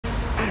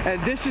And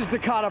this is the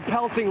kind of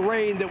pelting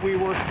rain that we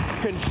were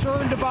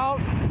concerned about.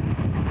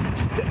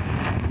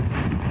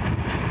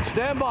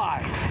 Stand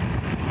by.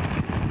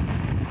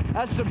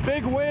 That's some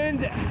big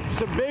wind,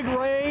 some big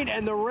rain,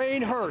 and the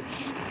rain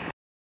hurts.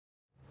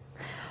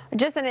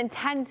 Just an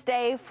intense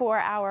day for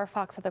our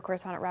Fox Weather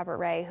correspondent Robert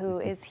Ray, who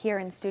is here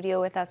in studio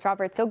with us.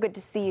 Robert, so good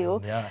to see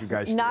you. Yes. You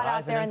guys not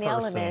out there in the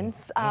elements.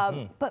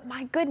 But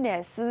my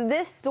goodness,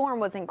 this storm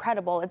was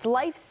incredible. Its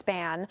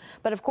lifespan,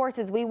 but of course,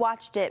 as we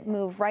watched it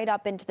move right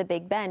up into the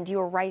Big Bend, you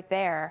were right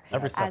there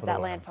as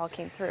that landfall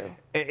came through.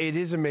 It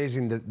is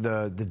amazing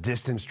the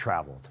distance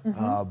traveled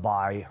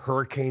by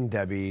Hurricane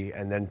Debby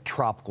and then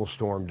Tropical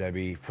Storm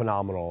Debby.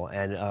 Phenomenal.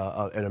 And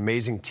an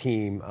amazing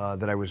team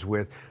that I was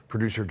with,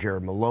 producer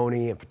Jared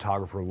Maloney and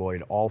photographer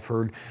Lloyd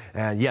Alford.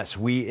 And yes,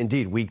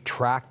 we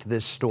tracked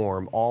this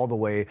storm all the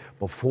way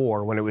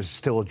before when it was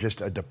still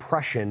just a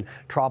depression,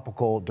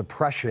 tropical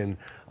depression,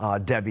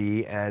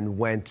 Debby,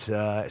 and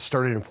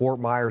started in Fort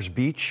Myers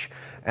Beach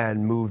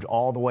and moved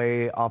all the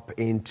way up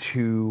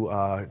into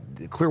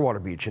Clearwater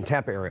Beach in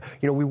Tampa area.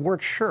 You know, we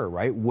weren't sure,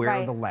 right,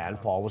 where the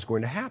landfall was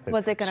going to happen.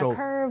 Was it going to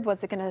curve?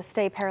 Was it going to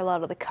stay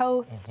parallel to the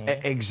coast?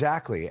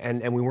 Exactly,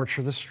 and we weren't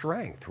sure the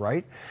strength,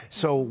 right?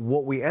 So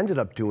what we ended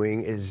up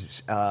doing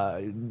is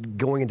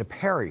going into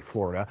Perry,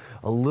 Florida,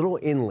 a little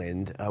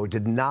inland. We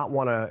did not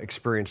want to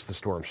experience the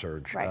storm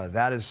surge.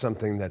 That is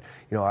something that,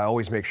 you know, I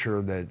always make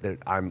sure that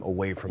I'm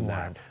away from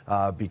that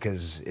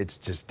because it's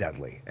just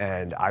deadly.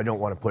 And I don't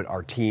want to put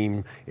our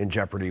team in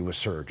jeopardy with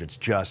surge. It's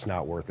just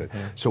not worth it.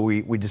 So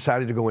we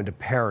decided to go into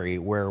Perry,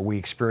 where we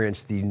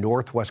experienced the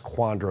northwest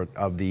quadrant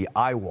of the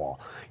eye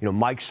wall. You know,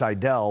 Mike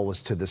Seidel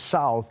was to the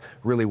south,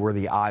 really where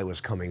the eye was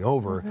coming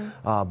over,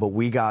 but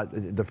we got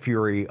the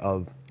fury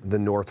of the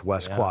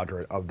northwest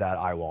quadrant of that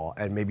eye wall.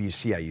 And maybe you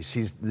see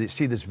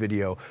this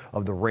video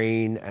of the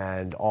rain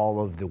and all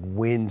of the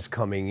winds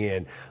coming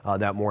in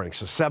that morning.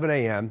 So 7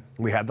 a.m.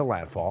 we had the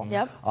landfall,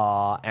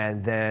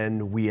 and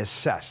then we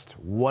assessed,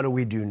 what do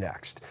we do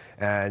next?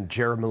 And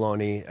Jared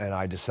Maloney and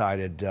I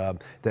decided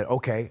that,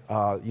 okay,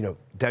 you know,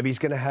 Debby's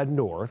gonna head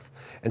north,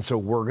 and so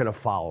we're gonna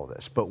follow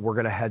this, but we're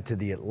gonna head to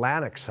the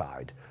Atlantic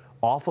side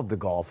off of the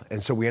Gulf,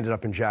 and so we ended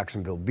up in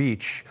Jacksonville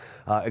Beach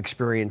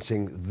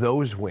experiencing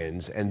those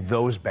winds and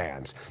those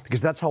bands, because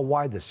that's how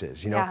wide this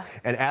is, you know.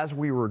 And as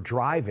we were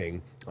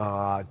driving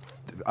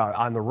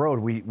on the road,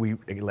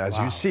 as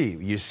you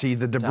see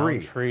the debris.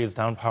 Down trees,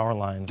 down power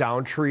lines.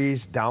 Down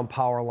trees, down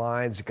power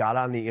lines, got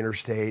on the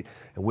interstate,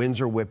 and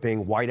winds are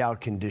whipping, whiteout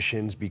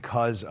conditions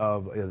because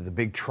of the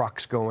big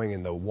trucks going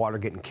and the water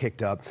getting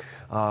kicked up.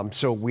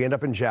 So we end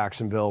up in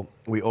Jacksonville,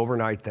 we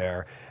overnight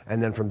there,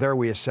 and then from there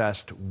we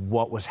assessed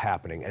what was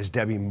happening as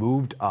Debby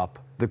moved up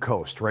the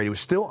coast, right? It was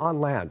still on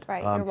land.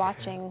 Right, you're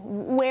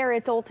watching where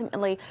it's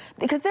ultimately,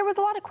 because there was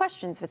a lot of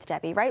questions with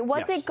Debby, right?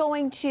 Was it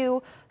going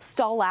to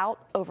stall out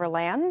over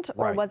land,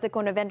 or was it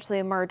going to eventually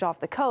emerge off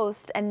the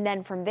coast? And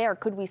then from there,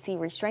 could we see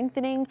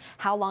re-strengthening?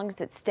 How long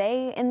does it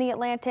stay in the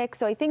Atlantic?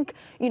 So I think,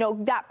 you know,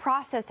 that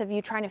process of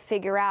you trying to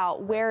figure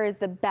out where is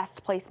the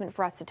best placement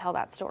for us to tell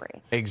that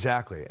story.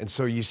 Exactly. And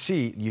so you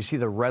see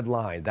the red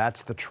line,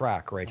 that's the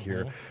track right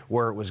here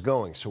where it was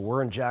going. So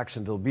we're in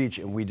Jacksonville Beach,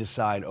 and we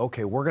decide,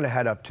 okay, we're going to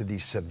head up to the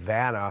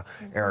Savannah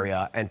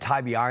area and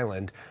Tybee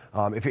Island.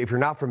 If you're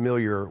not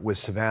familiar with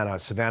Savannah,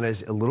 Savannah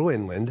is a little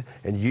inland,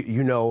 and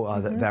you know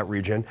that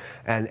region,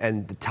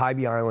 and the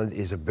Tybee Island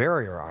is a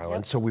barrier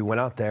island, so we went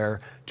out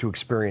there to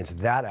experience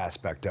that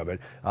aspect of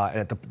it. And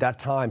at that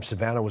time,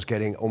 Savannah was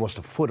getting almost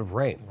a foot of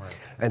rain.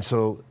 And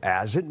so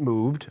as it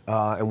moved,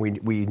 and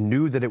we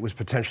knew that it was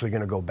potentially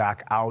going to go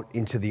back out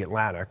into the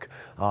Atlantic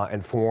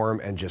and form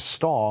and just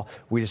stall,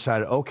 we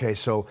decided, okay,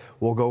 so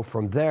we'll go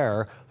from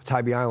there,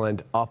 Tybee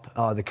Island, up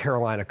the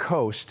Carolina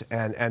coast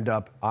and end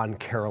up on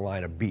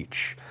Carolina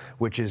Beach,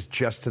 which is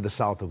just to the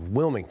south of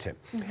Wilmington,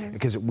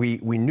 because we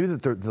knew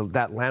that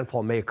that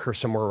landfall may occur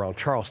somewhere around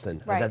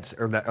Charleston,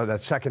 or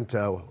that second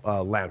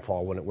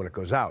landfall when it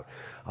goes out,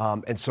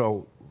 and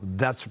so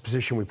that's the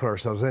position we put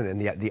ourselves in, and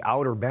the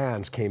outer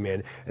bands came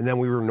in, and then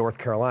we were in North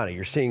Carolina.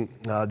 You're seeing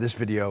this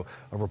video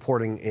of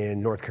reporting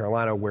in North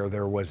Carolina where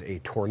there was a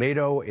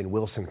tornado in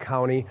Wilson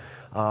County,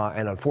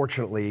 and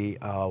unfortunately,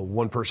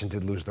 one person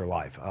did lose their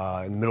life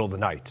in the middle of the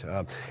night.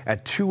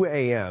 At 2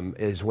 a.m.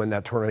 is when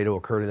that tornado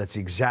occurred, and that's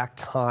the exact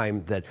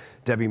time that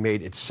Debby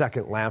made its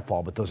second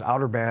landfall. But those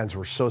outer bands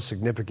were so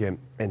significant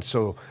and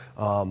so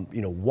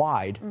you know,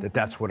 wide that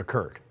that's what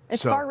occurred.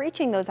 It's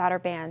far-reaching, those outer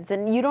bands,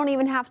 and you don't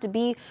even have to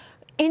be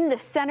in the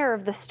center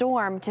of the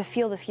storm to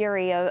feel the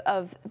fury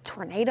of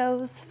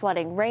tornadoes,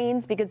 flooding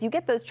rains, because you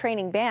get those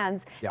training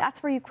bands.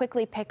 That's where you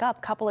quickly pick up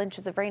a couple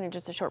inches of rain in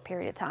just a short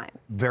period of time.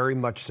 Very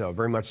much so,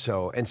 very much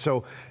so. And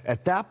so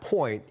at that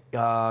point,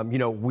 you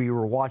know, we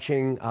were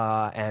watching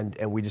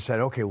and we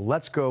decided, okay, well,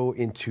 let's go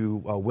into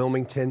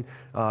Wilmington,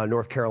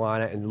 North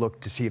Carolina, and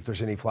look to see if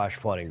there's any flash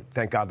flooding.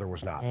 Thank God there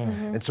was not.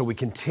 And so we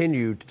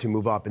continued to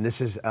move up, and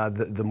this is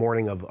the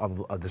morning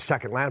of the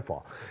second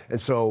landfall. And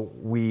so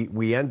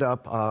we end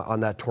up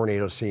on that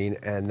tornado scene,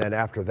 and then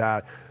after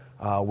that,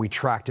 we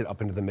tracked it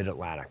up into the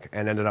mid-Atlantic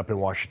and ended up in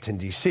Washington,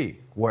 D.C.,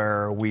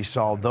 where we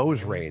saw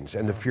those rains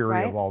and the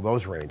fury of all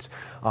those rains.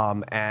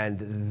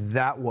 And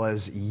that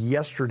was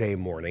yesterday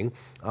morning.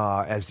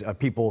 As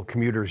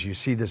commuters, you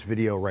see this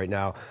video right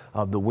now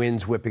of the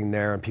winds whipping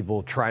there and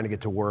people trying to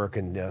get to work,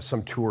 and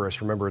some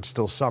tourists. Remember, it's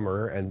still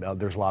summer, and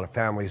there's a lot of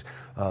families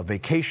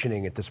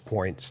vacationing at this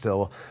point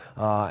still,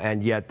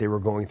 and yet they were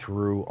going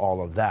through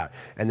all of that.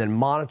 And then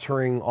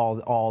monitoring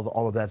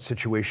all of that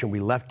situation,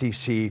 we left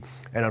D.C.,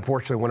 and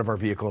unfortunately one of our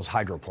vehicles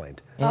hydroplaned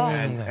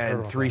and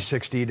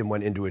 360'd and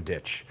went into a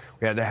ditch.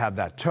 We had to have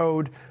that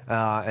towed,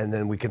 and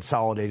then we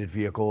consolidated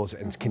vehicles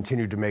and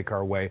continued to make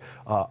our way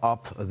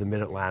up the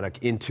Mid-Atlantic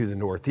into the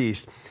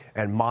Northeast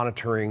and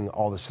monitoring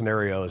all the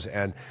scenarios.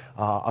 And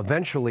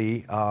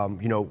eventually,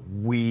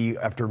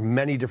 after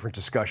many different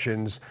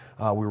discussions,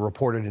 we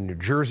reported in New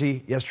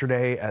Jersey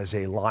yesterday as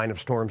a line of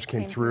storms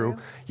came through.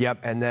 Yep,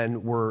 and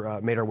then we're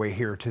made our way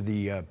here to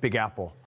the Big Apple